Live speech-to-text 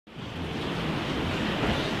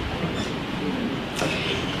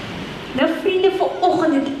Vriende,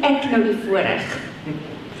 vanoggend het ek nou die voorreg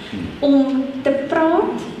om te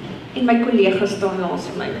praat en my kollegas staan langs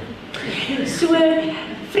my. So,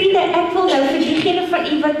 vriende, ek wil nou vir diegene van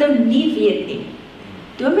u wat nou nie weet nie,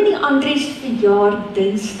 Dominee Andries verjaar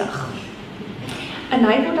Dinsdag. En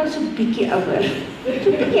hy word dan so bietjie ouer.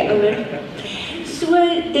 So,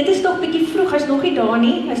 dit is nog bietjie vroeg, hy's nog nie daar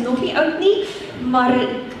nie, hy's nog nie oud nie, maar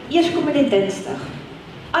eers kom dit Dinsdag.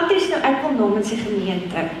 Andries, nou ek wil namens die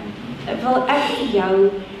gemeente, wil ek vir jou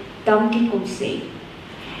dankie kom sê.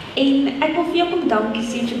 En ek wil vir jou kom dankie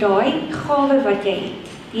sê vir daai gawe wat jy het.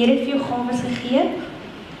 Die Here het vir jou gawes gegee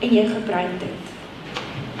en jy gebruik dit.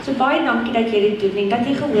 So baie dankie dat jy dit doen en dat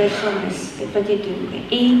jy gehoorsaam is dit wat jy doen.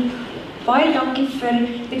 En baie dankie vir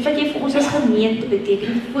dit wat jy vir ons as gemeente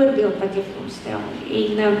beteken, die voorbeeld wat jy vir ons stel.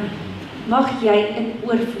 En mag jy in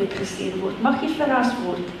oorvloed geseën word, mag jy verras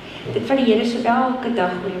word. Dit van die Here so elke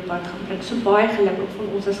dag oor jou pad gaan bring. So baie geluk ook van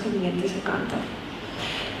ons as gemeente se kant af.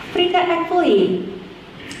 Vriende, ek wil hê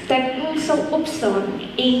dat ons sal opstaan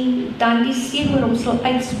en dan die seën oor hom sal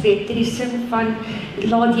uitspreek ter die sin van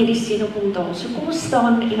laat jy die seën op hom daal. So kom ons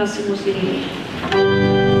staan en dan sing ons hierdie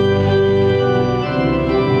lied.